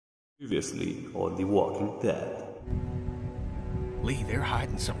Previously on The Walking Dead. Lee, they're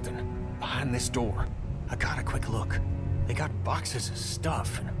hiding something behind this door. I got a quick look. They got boxes of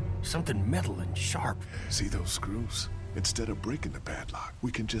stuff and something metal and sharp. See those screws? Instead of breaking the padlock,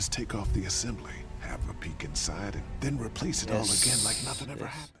 we can just take off the assembly, have a peek inside, and then replace it all again like nothing ever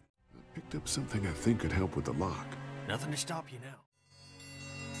happened. I picked up something I think could help with the lock. Nothing to stop you now.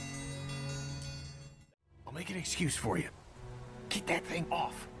 I'll make an excuse for you. Get that thing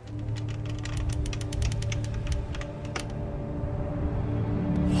off.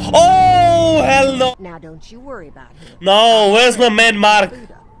 Oh, hell no! Now don't you worry about him. No, where's my man Mark?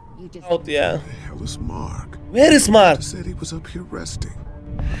 You just Out, yeah. Where the hell is Mark? Where is Mark? He said he was up here resting.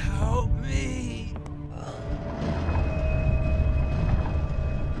 Help me.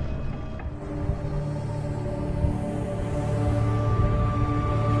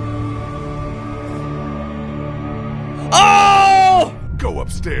 Oh! Go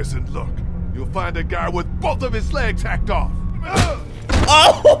upstairs and look. You'll find a guy with both of his legs hacked off.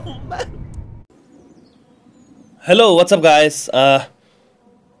 Oh man. Hello, what's up guys?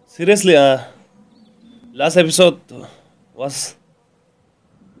 Seriously, last episode was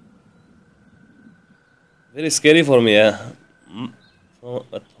very scary for me,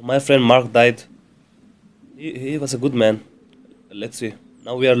 my friend Mark died. He was a good man. Let's see.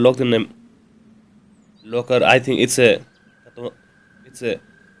 Now we are locked in a locker. I think it's a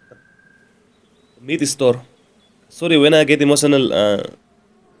meat store. Sorry, when I get emotional,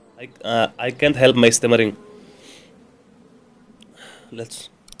 I can't help my stammering. Let's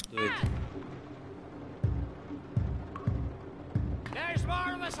do it. There's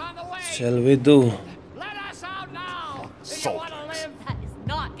more of us on the way. Shall we do? Let us out now. Do you Salt want to licks. live? that is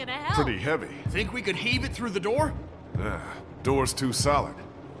not gonna help. Pretty heavy. Think we could heave it through the door? Door's too solid.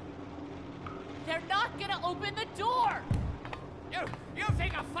 They're not gonna open the door. You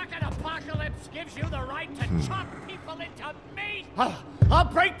think a fucking apocalypse gives you the right to chop people into meat? I'll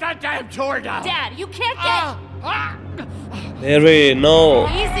break that damn door down. Dad, you can't get Larry, no.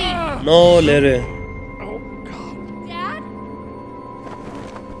 easy. No, Larry. Oh God. Dad?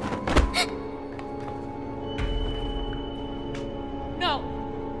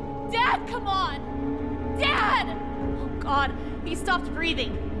 No. Dad, come on. Dad! Oh God, he stopped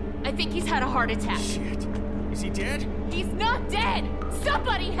breathing. I think he's had a heart attack. Shit. Is he dead? He's not dead.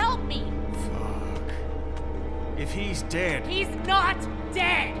 Somebody help me. Fuck. If he's dead, He's not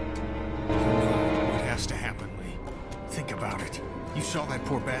dead. what has to happen, Lee? Think about it. You saw that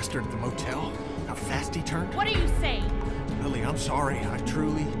poor bastard at the motel? How fast he turned? What are you saying? Lily, I'm sorry. I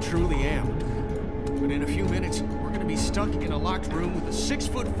truly, truly am. But in a few minutes, we're gonna be stuck in a locked room with a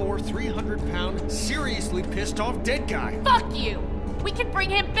 6'4", 300-pound, seriously pissed off dead guy. Fuck you. We can bring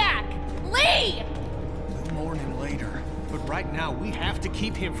him back. Lee! We'll mourn him later. But right now, we have to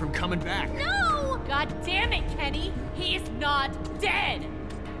keep him from coming back. No! God damn it, Kenny. He's not dead.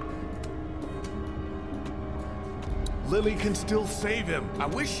 Lily can still save him. I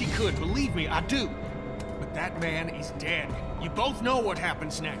wish she could, believe me, I do. But that man is dead. You both know what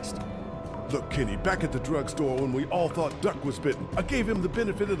happens next. Look, Kenny, back at the drugstore when we all thought Duck was bitten, I gave him the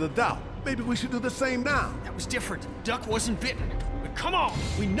benefit of the doubt. Maybe we should do the same now. That was different. Duck wasn't bitten. But come on,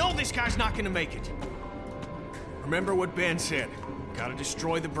 we know this guy's not gonna make it. Remember what Ben said. Gotta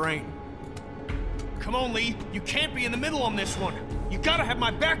destroy the brain. Come on, Lee. You can't be in the middle on this one. You gotta have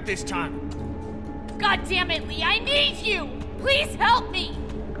my back this time. God damn it, Lee. I need you. Please help me.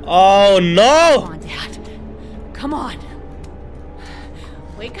 Oh no! Come on, Dad. Come on.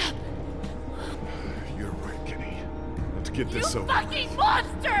 Wake up. You're right, Kenny. Let's get You this over. fucking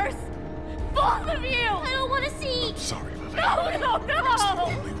monsters! Both of you! I don't want to see. Sorry, Lily. No!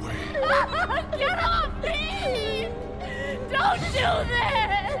 Only way. Get off me! Don't do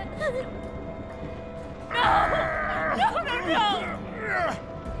this! No!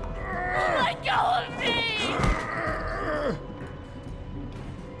 Let go of me!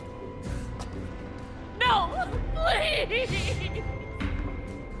 No! Please!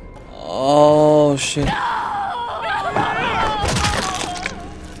 Oh shit.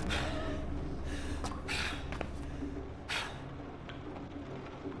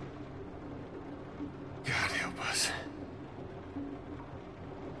 God help us.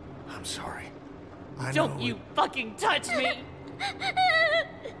 I'm sorry. I Don't know you fucking touch me!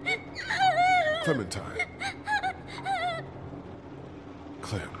 Clementine.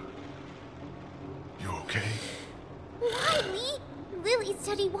 Clem. You okay? Why, Lee? Lily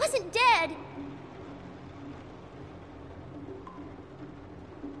said he wasn't dead.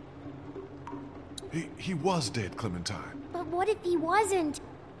 He was dead, Clementine. But what if he wasn't?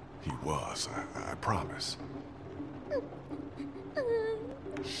 He was, I promise.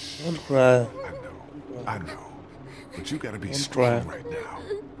 Don't cry. I know. But you gotta be Don't strong cry. right now.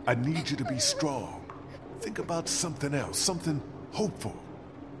 I need you to be strong. Think about something else, something hopeful.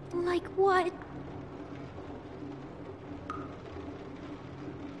 Like what?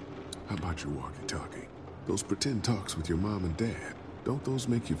 How about your walkie-talkie? Those pretend talks with your mom and dad. Don't those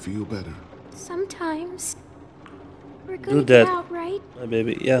make you feel better? Sometimes. We're Do gonna get that. out, right? My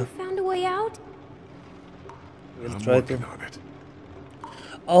baby, yeah. Found a way out? We'll I'm try working to. on it.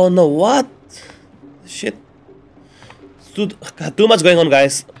 Oh no, what? Shit. Too much going on,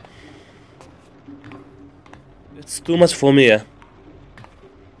 guys. It's too much for me, yeah.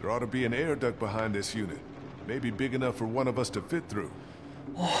 There ought to be an air duct behind this unit. Maybe big enough for one of us to fit through.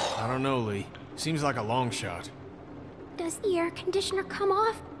 I don't know, Lee. Seems like a long shot. Does the air conditioner come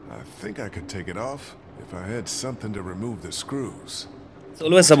off? I think I could take it off if I had something to remove the screws. It's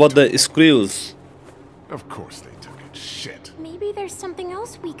always about the screws. Of course they took it. Shit. Maybe there's something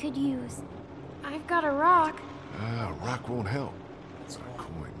else we could use. I've got a rock. Ah, rock won't help. A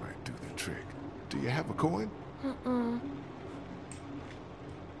coin might do the trick. Do you have a coin?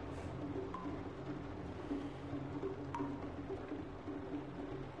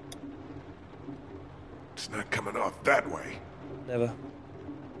 It's not coming off that way. Never.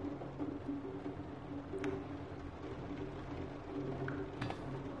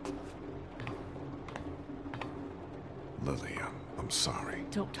 Lily, I'm sorry.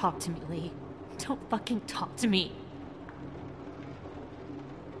 Don't talk to me, Lee. Don't fucking talk to me.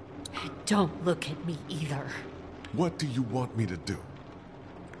 And don't look at me either. What do you want me to do?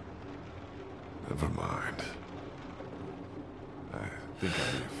 Never mind. I think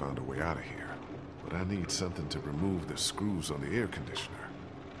I may have found a way out of here. But I need something to remove the screws on the air conditioner.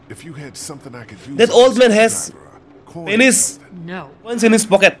 If you had something I could use... That as a old man has screwdriver, a coin or penis. something. No. Coins in his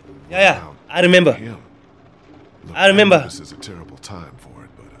pocket. Yeah. I remember. Him. Look, I remember. know this is a terrible time for it,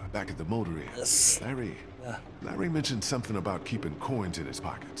 but back at the motor inn, Yes. Larry mentioned something about keeping coins in his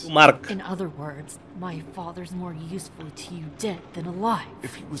pockets. Mark. In other words, my father's more useful to you dead than alive.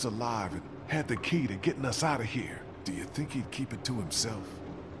 If he was alive and had the key to getting us out of here, do you think he'd keep it to himself?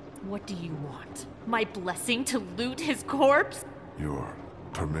 What do you want? My blessing to loot his corpse? Your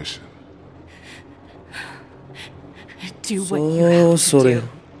permission. Do what you have to sorry. do.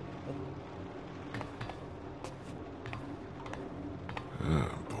 Oh,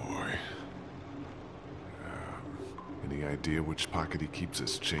 boy. Any idea which pocket he keeps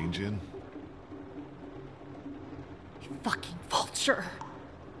his change in? You fucking vulture.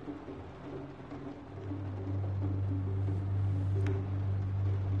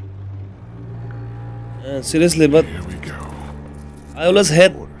 Seriously, but Here we go. I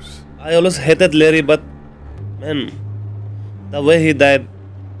always hated Larry, but man, the way he died.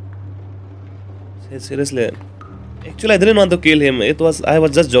 Seriously. Actually, I didn't want to kill him. I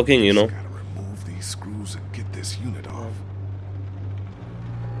was just joking, you know. Gotta remove these screws and get this unit off.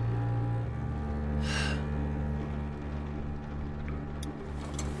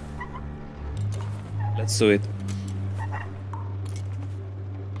 Let's do it.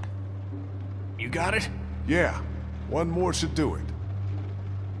 You got it? Yeah, one more should do it.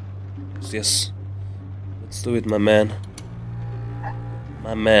 Yes. Let's do it, my man.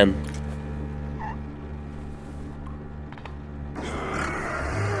 My man.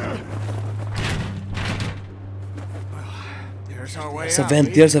 There's our way There's a out. vent.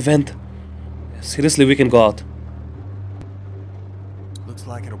 Lee. There's a vent. Seriously, we can go out. Looks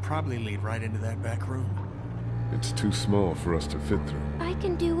like it'll probably lead right into that back room. It's too small for us to fit through. I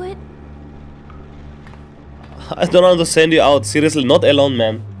can do it. I don't want to send you out. Seriously, not alone,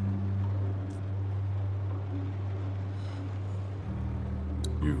 man.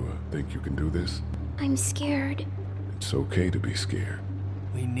 You think you can do this? I'm scared. It's okay to be scared.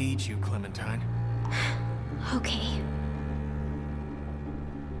 We need you, Clementine. Okay.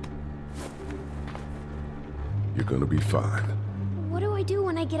 You're gonna be fine. What do I do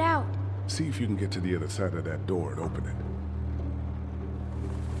when I get out? See if you can get to the other side of that door and open it.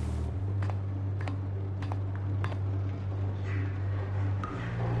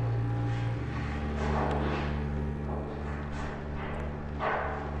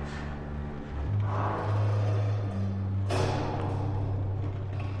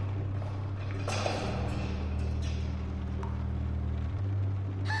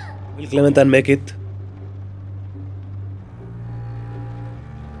 Will Clementine make it?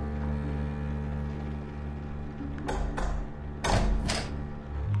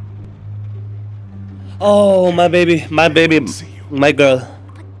 Oh, my baby, my girl.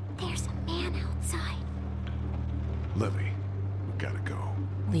 But there's a man outside. Lily, we gotta go.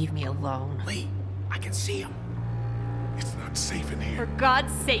 Leave me alone. Lee, I can see him. It's not safe in here. For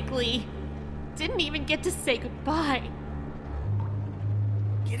God's sake, Lee. Didn't even get to say goodbye.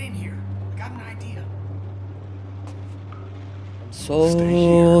 Get in here. I got an idea.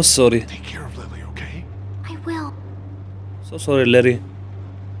 So sorry. Take care of Lily, okay? I will. So sorry, Larry.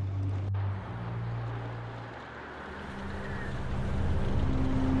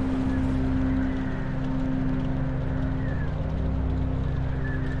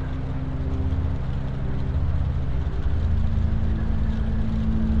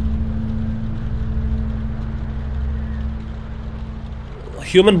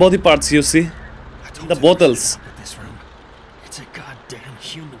 Human body parts, you see? In the bottles. Look at this room. It's a goddamn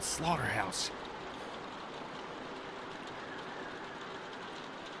human slaughterhouse.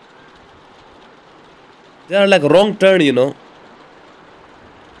 They are like wrong turn, you know.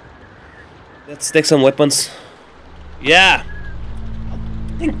 Let's take some weapons. Yeah. I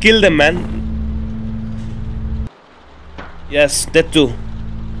think kill them, man. Yes, that too.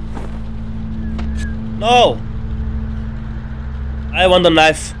 No. I want the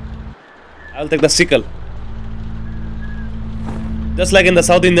knife. I'll take the sickle. Just like in the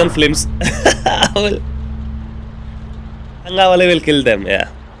South Indian films. Angawale will kill them, yeah.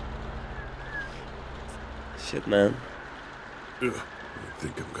 Shit, man. Ugh, I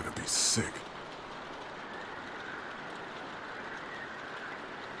think I'm gonna be sick.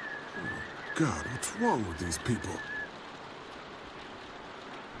 Oh, God, what's wrong with these people?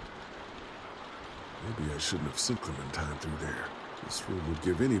 Maybe I shouldn't have sent Clementine through there. This room would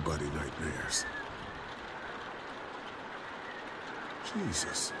give anybody nightmares.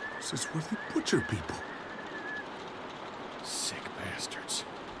 Jesus, this is where they butcher people. Sick bastards.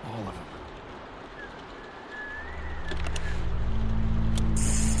 All of them.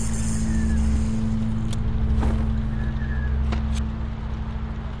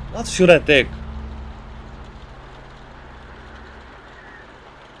 What should I take?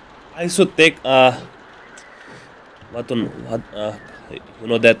 I should take you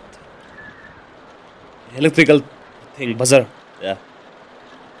know that electrical thing, buzzer. Yeah.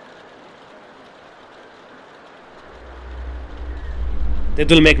 That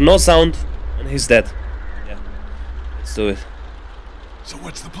will make no sound and he's dead. Yeah. Let's do it. So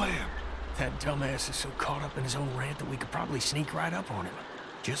what's the plan? That dumbass is so caught up in his own rant that we could probably sneak right up on him.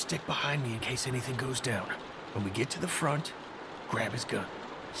 Just stick behind me in case anything goes down. When we get to the front, grab his gun.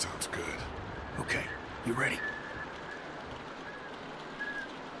 Sounds good. Okay, you ready?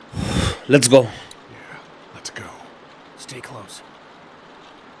 Let's go. Yeah, let's go. Stay close.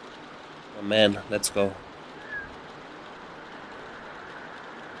 Oh, man, let's go.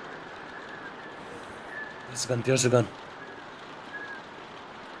 There's a gun.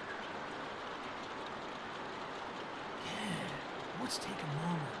 What's taking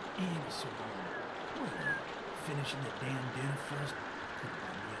longer and so long? Well, finishing the damn dinner first. Could have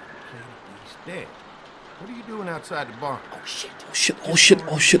been the other plate at least. Dad, what are you doing outside the barn? Oh shit! Oh shit, oh shit,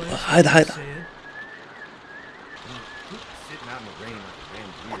 oh shit. Hide. Sitting out in the rain like a damn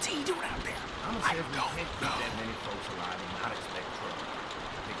deer. What's he doing out there? I'm gonna say we can't keep that many folks alive and not expect trouble.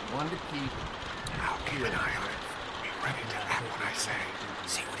 Pick one to keep. I'll keep an eye on it. Be ready to act when I say.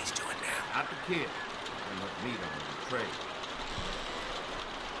 See what he's doing now. Not the kid. Enough meat on the tray.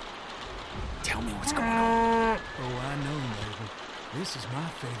 Tell me what's going on. Oh, I know, neighbor. This is my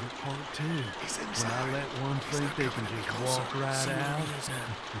favorite part, too. He's When inside. I let one think they can just walk right See where out he is now.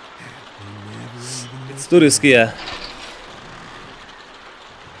 and never even It's too risky, yeah.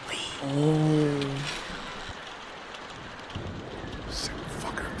 Oh. Sick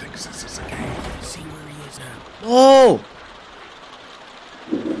fucker thinks this is a game. See where he is now. No!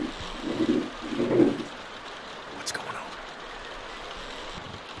 What's going on?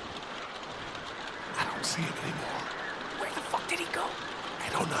 I don't see him anymore. Where the fuck did he go? I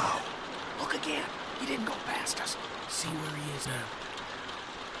don't know. Look again. He didn't go past us. See where he is now.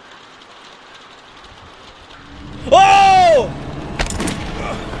 Oh!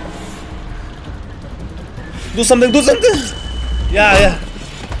 Do something. Yeah.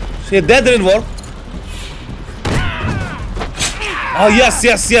 See, that didn't work. Oh, yes.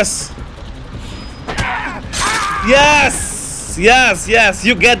 Yes,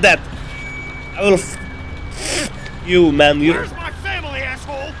 you get that. I will you, man, you. Where's my family,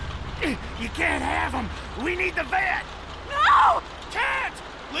 asshole? You can't have them. We need the vet. No! Cat!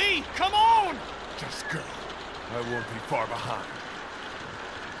 Lee, come on! Just go. I won't be far behind.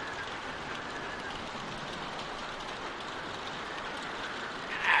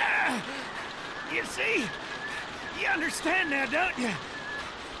 You see? You understand now, don't you?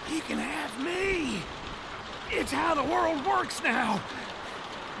 You can have me. It's how the world works now.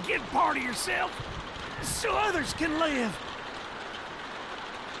 Give part of yourself so others can live.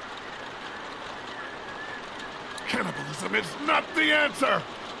 Cannibalism is not the answer!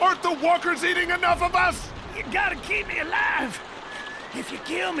 Aren't the walkers eating enough of us? You gotta keep me alive. If you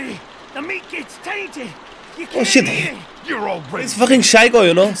kill me, the meat gets tainted. You can't shit. eat it. You're already... He's fucking psycho,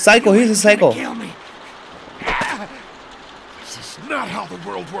 you know? Psycho, he's a psycho. Kill me. This is not how the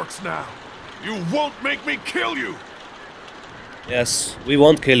world works now. You won't make me kill you! Yes, we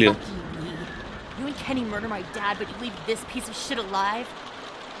won't kill you. Fuck you, Lee. You and Kenny murder my dad, but you leave this piece of shit alive?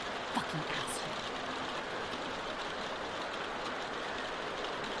 Fucking asshole.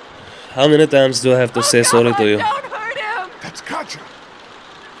 How many times do I have to say sorry to you? Don't hurt him! That's Katjaa!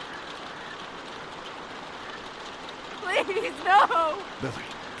 Please, no! Lily,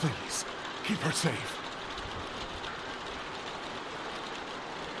 please, keep her safe.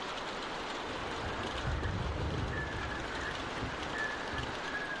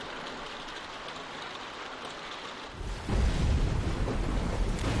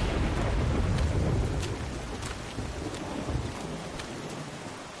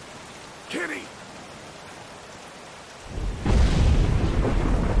 Kenny!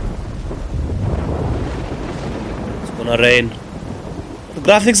 It's gonna rain. The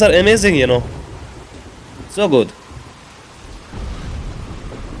graphics are amazing, you know. So good.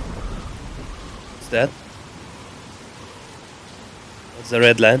 What's that? What's the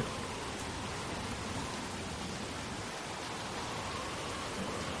red line?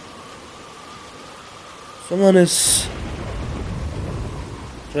 Someone is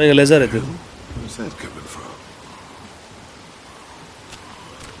throwing a laser at you. Where's that coming from?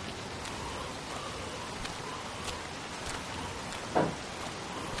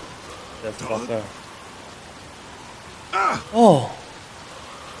 The fucker. Oh.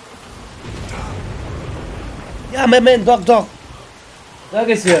 Yeah, my man, Doc. Doc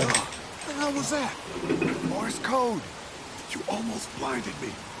is here. What the hell was that? Morse code. You almost blinded me.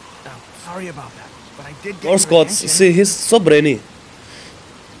 Oh, sorry about that, but I did get Morse your codes. attention. See, he's so brainy.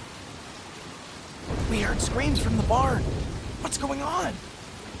 We heard screams from the barn. What's going on?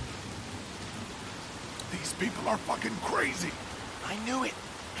 These people are fucking crazy. I knew it.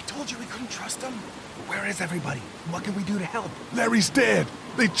 I told you we couldn't trust them. Where is everybody? What can we do to help? Larry's dead.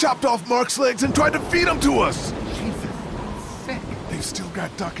 They chopped off Mark's legs and tried to feed him to us. Jesus, sick. They've still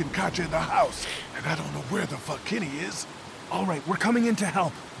got Duck and Katjaa in the house, and I don't know where the fuck Kenny is. All right, we're coming in to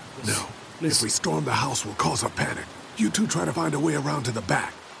help. No. Please. If we storm the house, we'll cause a panic. You two try to find a way around to the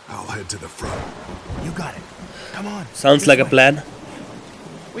back. I'll head to the front. You got it. Come on. Sounds This like a way. plan.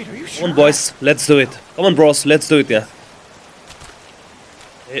 Wait, are you sure? Come on, boys, let's do it. Come on, bros, let's do it, yeah.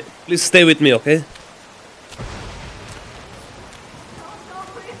 Hey, please stay with me, okay?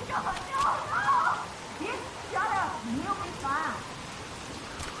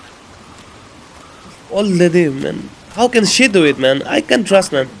 Old lady, man. How can she do it, man? I can't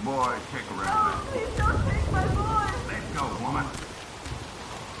trust, man. Boy, kick around. Let go, woman.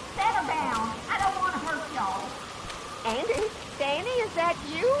 Settle down. I don't want to hurt y'all. Andy? Danny, is that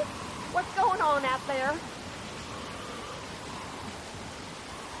you? What's going on out there?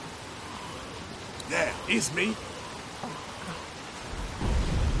 Yeah, it's me.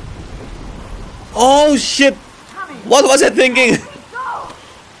 Oh, shit! What was I thinking?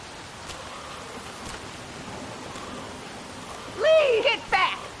 Lee, get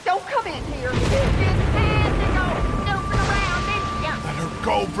back! Don't come in here. You just had to go snooping around, didn't ya? Let her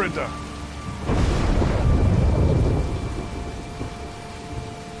go, Brenda.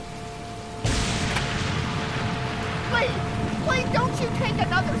 Lee, please don't you take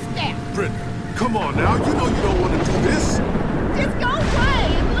another step. Brenda, come on now. You know you don't want to do this. Just go away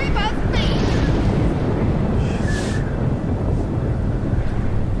and leave us be.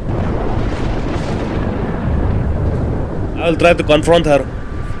 I'll try to confront her.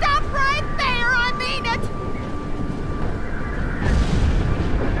 Stop right there, I mean it!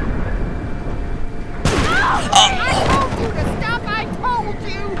 No! I told you to stop, I told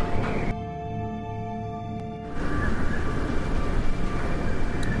you!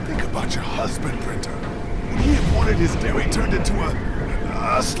 Think about your husband, Brenda. When he had wanted his dairy turned into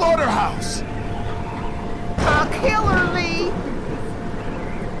a slaughterhouse. I'll kill her, Lee!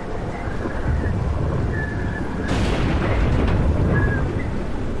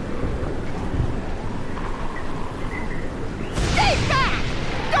 Stay back!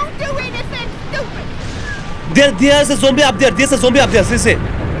 Don't do anything stupid! There's a zombie up there. There's a zombie up there. See.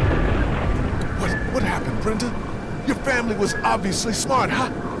 What happened, Brenda? Your family was obviously smart. How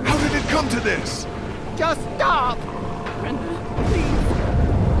did it come to this? Just stop! Brenda, please.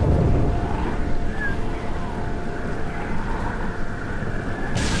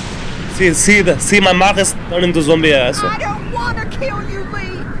 See my Marcus turn into zombie. So. I don't want to kill you,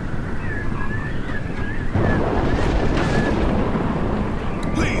 Lee!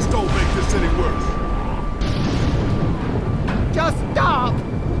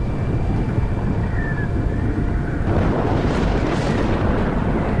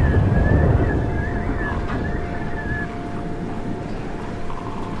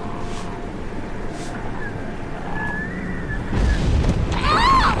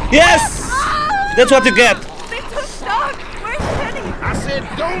 Yes! That's what you get. They took Doc. Where's Penny? I said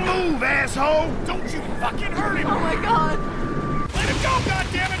don't move, asshole! Don't you fucking hurt him! Oh my God. Let him go,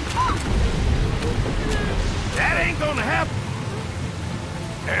 goddammit! That ain't gonna happen!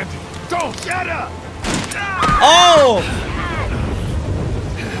 Andy, don't shut up! Oh!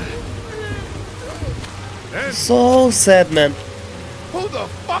 So sad, man. Who the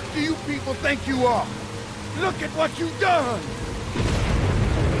fuck do you people think you are? Look at what you've done!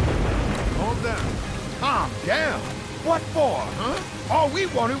 Calm down. Calm down? What for, huh? All we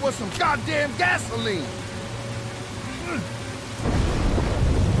wanted was some goddamn gasoline.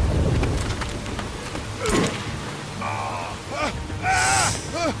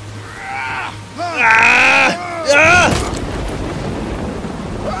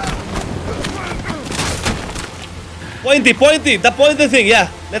 Pointy, the pointy thing, yeah.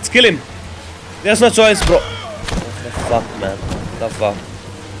 Let's kill him. There's no choice, bro. What the fuck, man? What the fuck?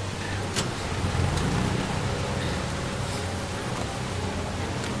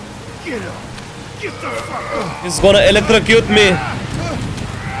 Get up! Get the fuck up! He's gonna electrocute me.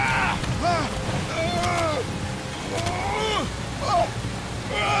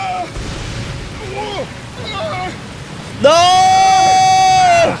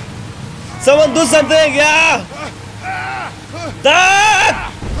 No! Someone do something, yeah! Duck!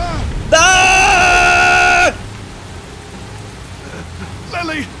 Duck!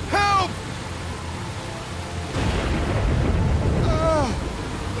 Lily, help!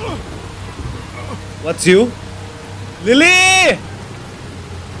 What's you? Lily!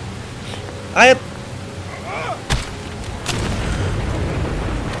 I...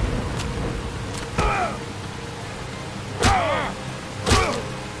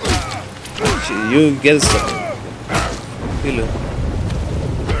 You get stuck. Kill you.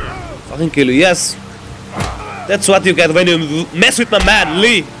 Fucking kill you, yes. That's what you get when you mess with my man,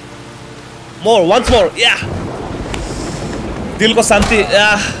 Lee. More, once more, yeah. Dil ko Santi,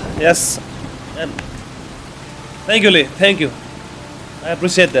 yeah, yes. And thank you, Lee, thank you. I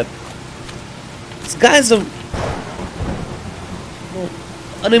appreciate that. These guys are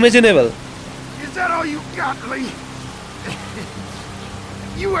unimaginable. Is that all you got, Lee?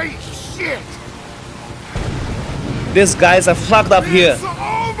 You ain't shit! These guys are fucked up here. It's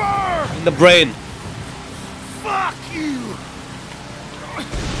over! In the brain. Fuck you!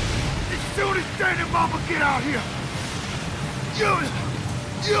 As soon as Dad and Mama get out here,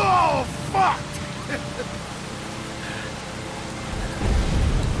 you're all fucked!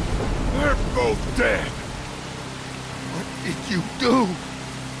 They're both dead. What did you do?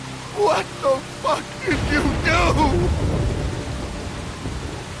 What the fuck did you do?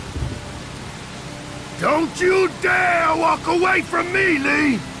 Don't you dare walk away from me,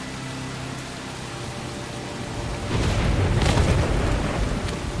 Lee!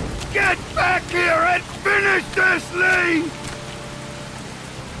 Get back here and finish this, Lee!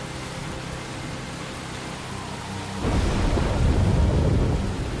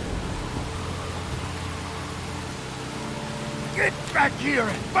 Get back here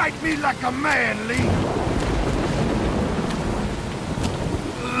and fight me like a man, Lee!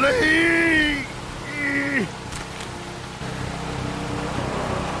 Lee!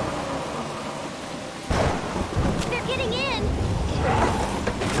 They're getting in.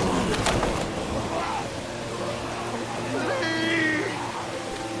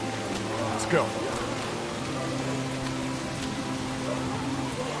 Let's go.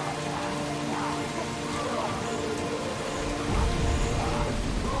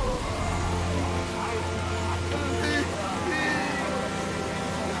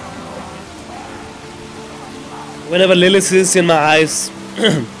 Whenever Lily sees in my eyes,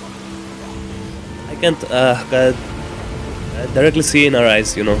 I can't directly see in her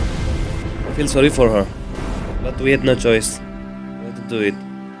eyes, you know. I feel sorry for her, but we had no choice. We had to do it,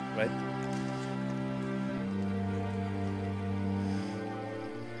 right?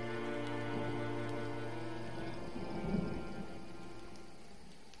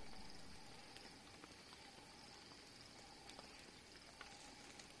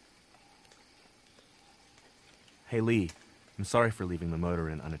 Hey Lee, I'm sorry for leaving the motor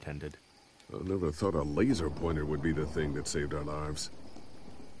inn unattended. I never thought a laser pointer would be the thing that saved our lives.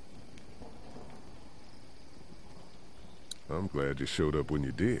 I'm glad you showed up when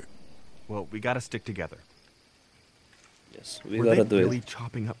you did. Well, we gotta stick together. Yes, we Were gotta they do really it.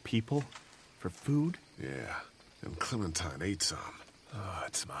 chopping up people? For food? Yeah, and Clementine ate some. Oh,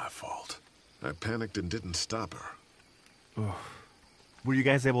 it's my fault. I panicked and didn't stop her. Were you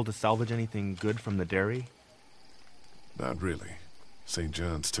guys able to salvage anything good from the dairy? Not really. St.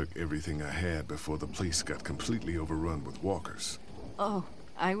 John's took everything I had before the place got completely overrun with walkers. Oh,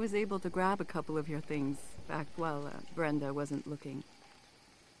 I was able to grab a couple of your things back while Brenda wasn't looking.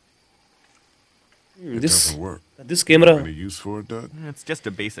 It doesn't work. This camera. Any use for it, Doug? It's just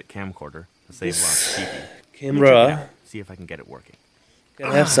a basic camcorder to save lots of TV. Camera. See if I can get it working.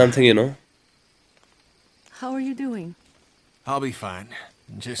 Can have something, you know. How are you doing? I'll be fine.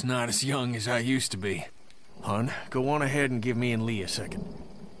 Just not as young as I used to be. Hun, go on ahead and give me and Lee a second.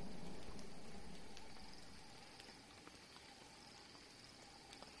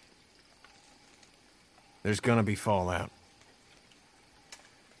 There's gonna be fallout.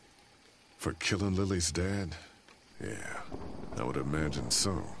 For killing Lily's dad? Yeah, I would imagine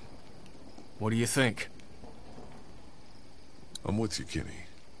so. What do you think? I'm with you, Kenny.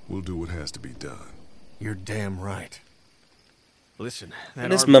 We'll do what has to be done. You're damn right. Listen, that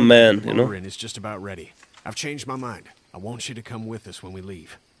And it's my man, you know. RV is just about ready. I've changed my mind. I want you to come with us when we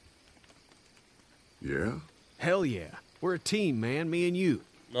leave. Yeah? Hell yeah. We're a team, man, me and you.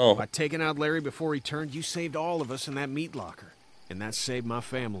 No. By taking out Larry before he turned, you saved all of us in that meat locker. And that saved my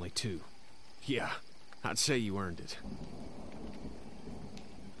family, too. Yeah, I'd say you earned it.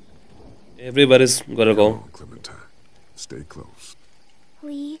 Everybody's gotta Come go. on, Clementine. Stay close.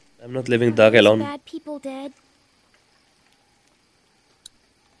 Lee, I'm not leaving are Doug those alone. bad people dead?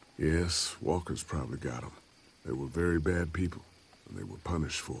 Yes, Walker's probably got them. They were very bad people, and they were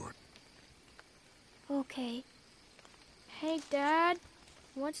punished for it. Okay. Hey, Dad.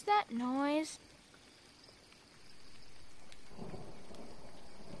 What's that noise?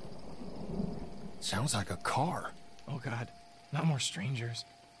 Sounds like a car. Oh God, not more strangers.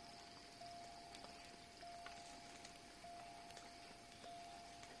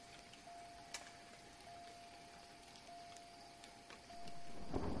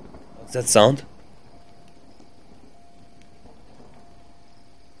 What's that sound?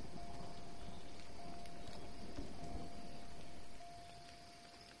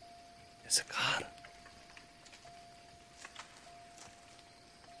 It's a car.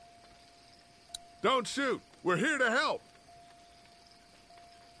 Don't shoot! We're here to help!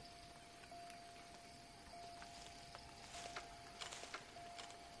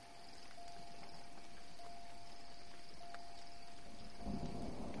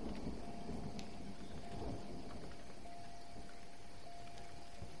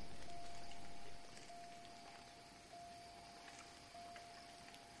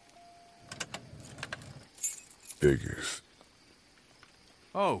 Figures.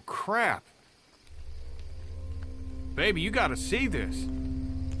 Oh, crap. Baby, you gotta see this.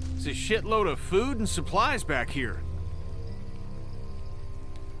 It's a shitload of food and supplies back here.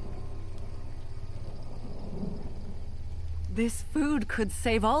 This food could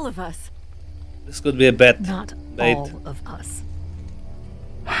save all of us. This could be a bet. Not Bait. all of us.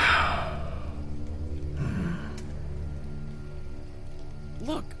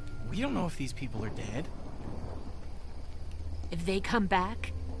 Look, we don't know if these people are dead. If they come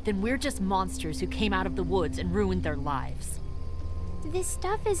back, then we're just monsters who came out of the woods and ruined their lives. This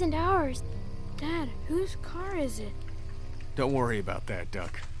stuff isn't ours. Dad, whose car is it? Don't worry about that,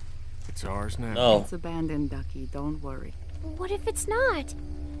 Duck. It's ours now. No. It's abandoned, Ducky. Don't worry. What if it's not?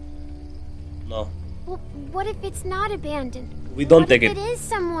 No. Well, what if it's not abandoned? We don't What take if it. it is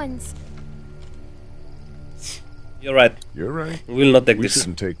someone's? You're right. You're right. We will not take We this.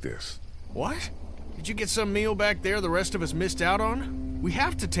 shouldn't take this. What? Did you get some meal back there the rest of us missed out on? We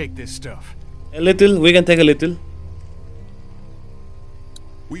have to take this stuff. A little. We can take a little.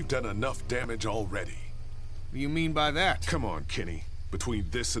 We've done enough damage already. What do you mean by that? Come on, Kenny. Between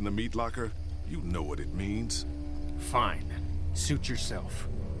this and the meat locker, you know what it means. Fine. Suit yourself.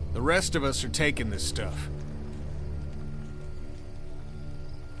 The rest of us are taking this stuff.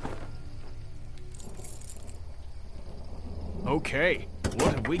 Okay,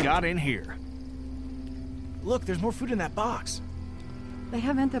 what have we got in here? Look, there's more food in that box. They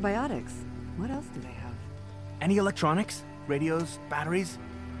have antibiotics. What else do they have? Any electronics? Radios? Batteries?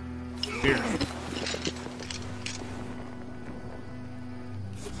 Here.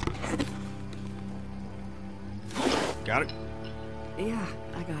 Got it? Yeah,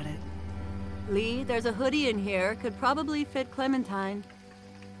 I got it. Lee, there's a hoodie in here. Could probably fit Clementine.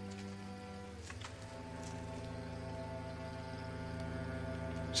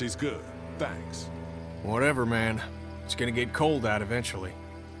 She's good. Thanks. Whatever, man. It's gonna get cold out eventually.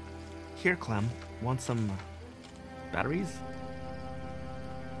 Here, Clem. Want some batteries?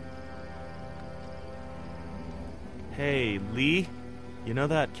 Hey, Lee. You know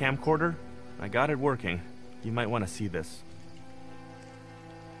that camcorder? I got it working. You might want to see this.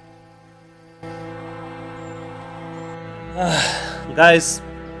 Guys,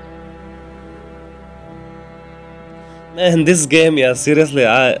 Man, this game, yeah, seriously,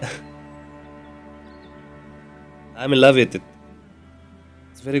 I'm in love with it.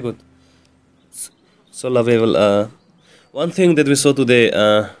 It's very good. It's so lovable. One thing that we saw today,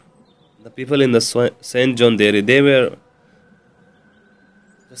 the people in the St. John Dairy, they were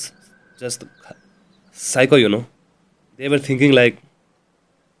just psycho, you know. They were thinking like,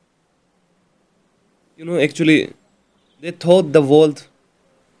 you know, actually, they thought the world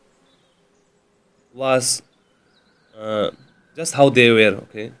was just how they were,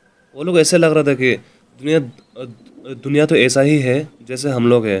 okay. वो लोग ऐसे लग रहा था कि दुनिया तो ऐसा ही है जैसे हम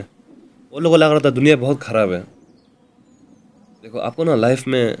लोग हैं. वो लोगों को लग रहा था दुनिया बहुत ख़राब है. देखो आपको ना लाइफ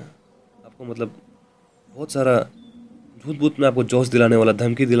में आपको मतलब बहुत सारा झूठ बूत में आपको जोश दिलाने वाला,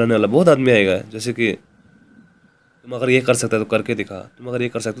 धमकी दिलाने वाला बहुत आदमी आएगा. जैसे कि तुम अगर ये कर सकते हो तो करके दिखा, तुम अगर ये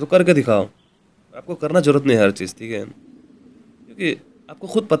कर सकते हो तो करके दिखाओ. आपको करना जरूरत नहीं है हर चीज़, ठीक है, क्योंकि आपको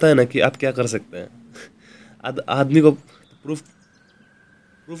खुद पता है ना कि आप क्या कर सकते हैं. आदमी को प्रूफ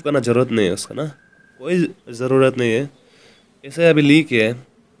करना ज़रूरत नहीं है उसका ना, कोई ज़रूरत नहीं है. ऐसे अभी लीक है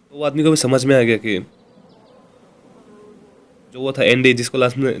तो वो आदमी को भी समझ में आ गया कि जो वो था एंडी जिसको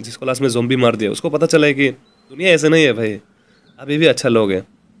लास्ट में ज़ॉम्बी मार दिया, उसको पता चला है कि दुनिया ऐसे नहीं है भाई, अभी भी अच्छा लोग हैं.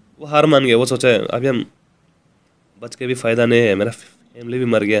 वो हार मान गया. वो सोचा है अभी हम बच के भी फ़ायदा नहीं है, मेरा फैमिली भी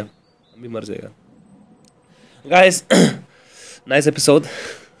मर गया, हम भी मर जाएगा. Guys, nice episode.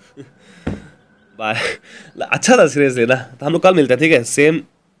 बाय. अच्छा था सीरियसली ना. तो हम लोग कल मिलते हैं, ठीक है, सेम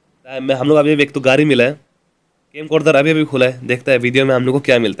टाइम में. हम लोग अभी एक तो गाड़ी मिला है, कैमकॉर्डर अभी खुला है, देखता है वीडियो में हम लोग को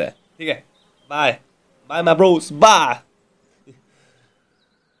क्या मिलता है, ठीक है. Bye bye my Bros, bye.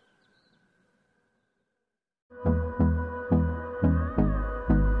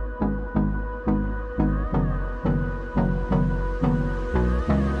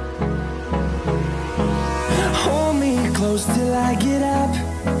 Close till I get up.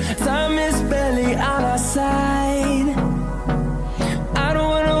 Time is barely on our side. I don't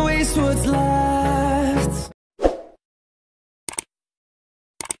wanna waste what's left.